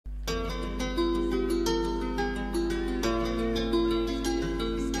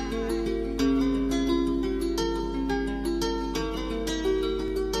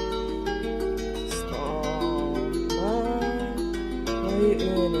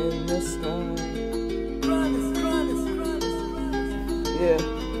sky.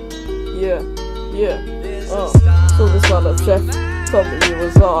 Yeah. Saw this man up chef, told me he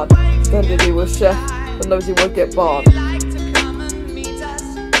was hard. Pretended he was chef, but knows he won't get barred.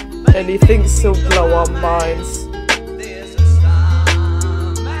 And he thinks he'll blow our minds.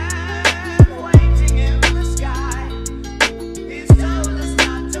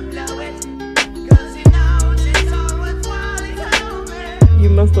 You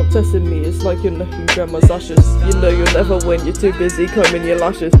must stop testing me, it's like you're necking grandma's ashes. You know you'll never win, you're too busy combing your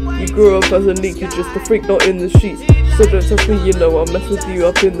lashes. You grew up as a neat, you're just a freak, not in the sheets. So don't touch me, you know I'll mess with you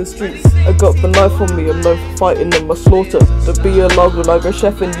up in the streets. I got the knife on me, I'm known for fighting in my slaughter. Don't be alarmed when I go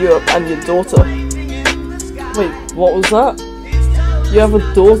chef in Europe and your daughter. Wait, what was that? You have a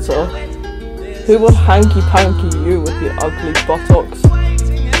daughter? Who would hanky-panky you with your ugly buttocks?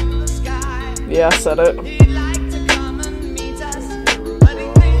 Yeah, I said it.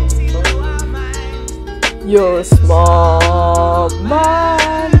 You're a smart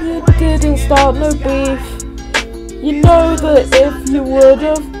man, you didn't start no beef. You know that if you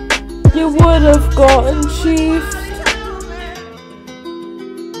would've gotten chiefed.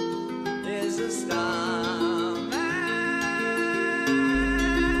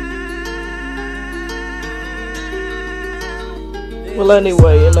 Well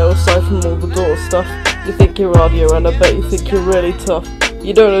anyway, you know, aside from all the door stuff, you think you're audio and I bet you think you're really tough.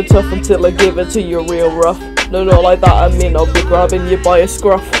 You don't know tough until I give it to you real rough. No, not like that, I mean I'll be grabbing you by a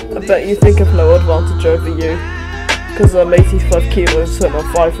scruff. I bet you think I've no advantage over you, cause I'm 85 kilos and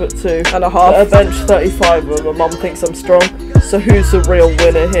I'm 5'2" and a half. I bench 35 and my mum thinks I'm strong. So who's the real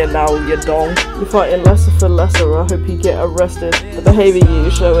winner here now, you dong? You're fighting lesser for lesser, I hope you get arrested. The behaviour you're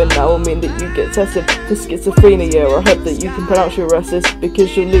showing now will mean that you get tested for schizophrenia. I hope that you can pronounce your S's,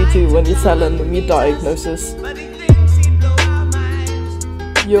 because you'll need to when you're telling them your diagnosis.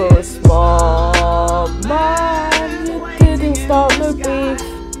 You're a smart man, you didn't start no beef.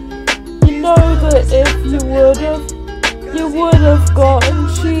 You know that if you would've gotten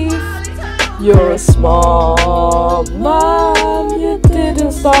chiefed. You're a smart man, you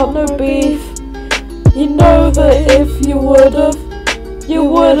didn't start no beef. You know that if you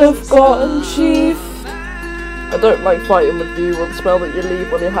would've gotten chiefed. I don't like fighting with you or the smell that you leave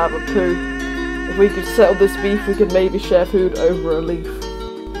when you have a poo. If we could settle this beef, we could maybe share food over a leaf.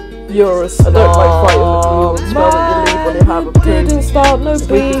 You're a smart man, I don't like fighting with you or the smell that you leave when you have a poo. Didn't start no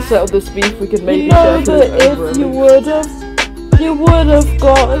beef. If we could settle this beef, we could maybe share food over a leaf. You would've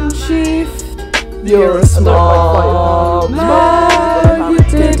gotten chiefed. You're a smart man, you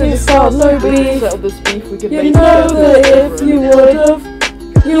didn't start no beef. You know that if you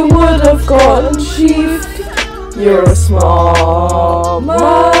would've gotten chiefed. You're a smart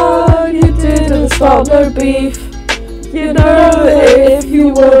man, you didn't start no beef. You know that if you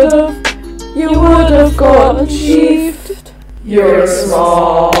would've gotten chiefed. You're a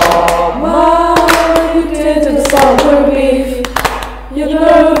smart man, you didn't start no beef. You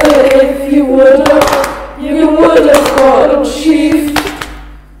know that if you would've